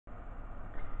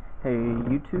Hey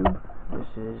YouTube, this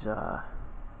is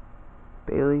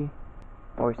Bailey,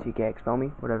 or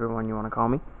CKXFilmy, whatever one you want to call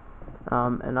me,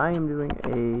 and I am doing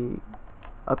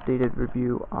a updated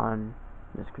review on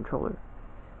this controller.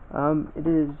 It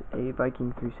is a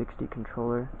Viking 360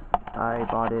 controller. I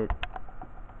bought it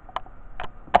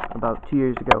about 2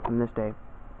 years ago from this day.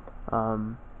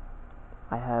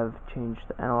 I have changed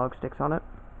the analog sticks on it,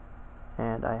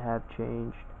 and I have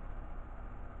changed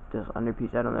this underpiece.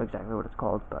 I don't know exactly what it's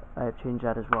called, but I have changed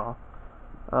that as well.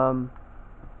 I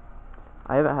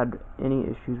haven't had any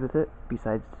issues with it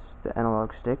besides the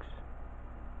analog sticks.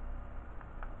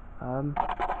 And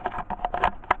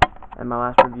my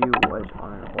last review was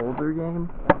on an older game.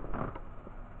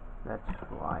 That's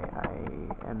why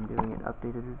I am doing an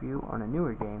updated review on a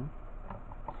newer game,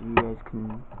 so you guys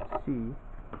can see.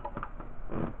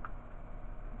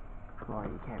 Well,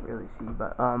 you can't really see,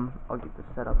 but I'll get this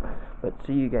set up, but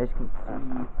so you guys can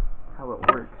see how it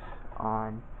works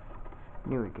on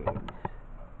newer games.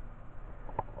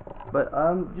 But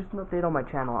just an update on my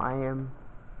channel. I am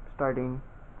starting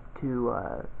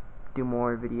to do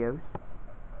more videos,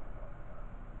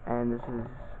 and this is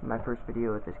my first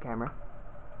video with this camera,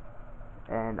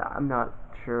 and I'm not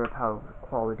sure of how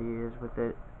quality is with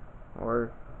it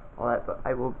or all that, but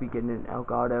I will be getting an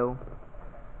Elgato,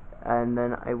 and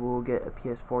then I will get a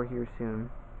PS4 here soon,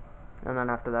 and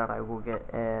then after that I will get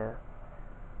an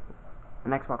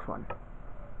Xbox One.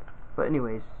 But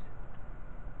anyways,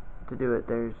 to do it,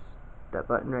 there's that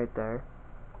button right there,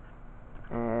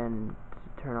 and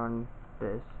to turn on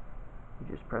this, you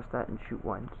just press that and shoot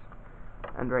once.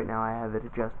 And right now I have it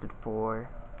adjusted for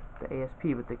the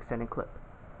ASP with the extended clip.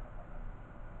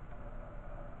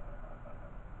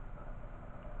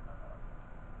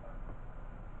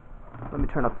 Let me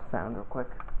turn up the sound real quick.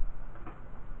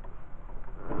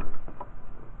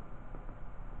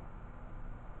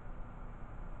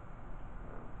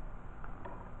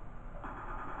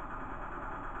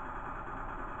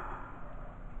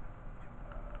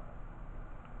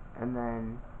 And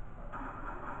then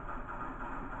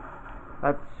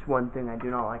that's one thing I do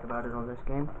not like about it on this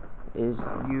game, is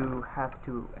you have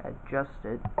to adjust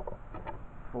it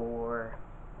for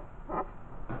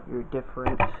your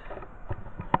different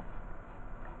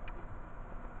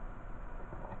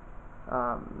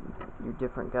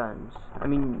guns. I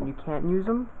mean, you can't use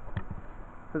them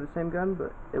for the same gun,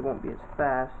 but it won't be as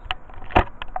fast.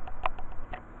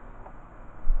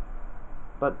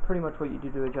 But pretty much what you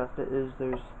do to adjust it is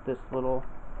there's this little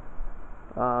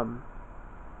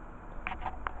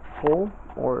hole,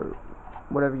 or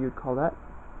whatever you'd call that,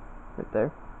 right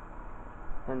there,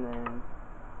 and then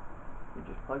you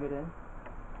just plug it in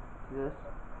to this,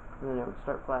 and then it would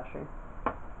start flashing.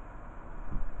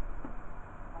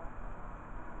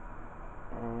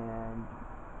 And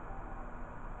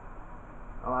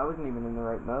oh, I wasn't even in the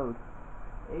right mode.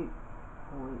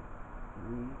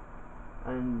 8.3,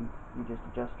 and you just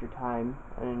adjust your time,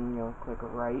 and you'll click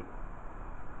right,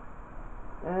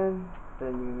 and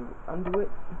then you undo it.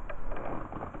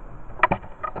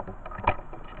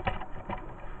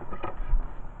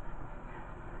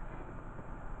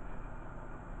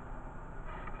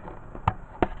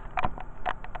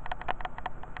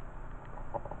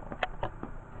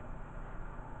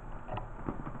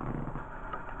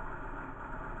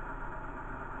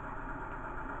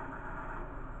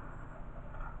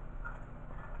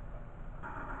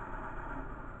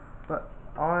 But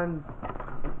on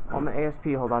the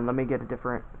ASP, hold on, let me get a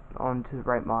different onto the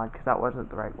right mod, because that wasn't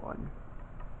the right one.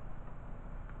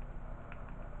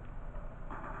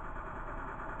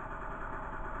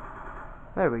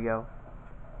 There we go.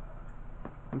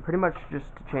 And pretty much just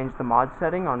to change the mod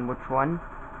setting on which one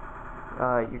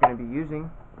you're going to be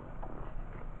using,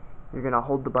 you're going to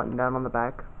hold the button down on the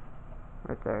back,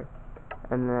 right there,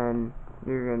 and then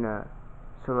you're going to,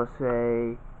 so let's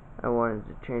say I wanted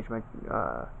to change my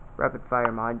rapid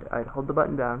fire mod, I'd hold the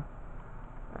button down,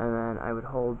 and then I would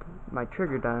hold my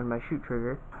trigger down, my shoot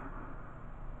trigger,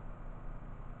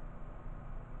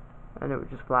 and it would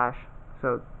just flash.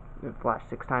 So it would flash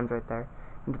 6 times right there.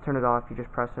 And to turn it off, you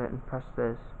just press it and press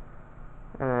this,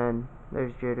 and then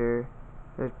there's jitter,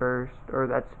 there's burst, or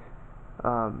that's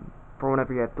for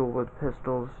whenever you have dual with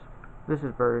pistols. This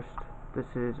is burst. This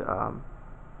is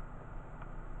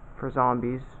for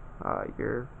zombies,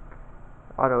 your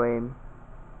auto aim.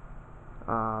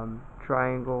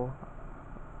 Triangle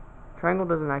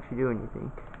doesn't actually do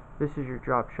anything. This is your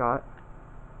drop shot,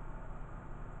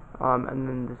 and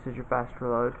then this is your fast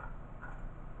reload.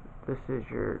 This is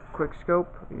your quick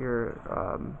scope, your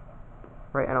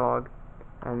right analog,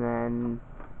 and then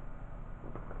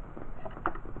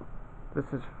This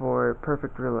is for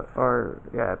perfect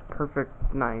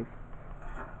knife,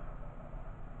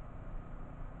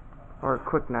 or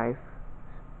quick knife.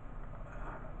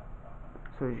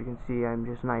 So as you can see, I'm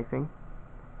just knifing,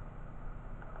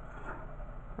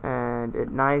 and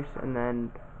it knifes and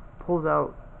then pulls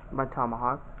out my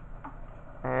tomahawk,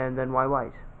 and then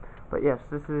YYs. But yes,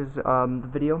 this is the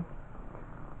video,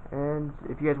 and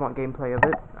if you guys want gameplay of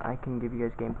it, I can give you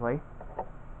guys gameplay.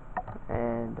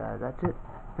 And that's it.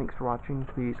 Thanks for watching.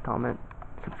 Please comment,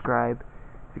 subscribe.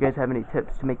 If you guys have any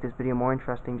tips to make this video more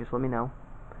interesting, just let me know.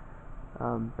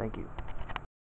 Thank you.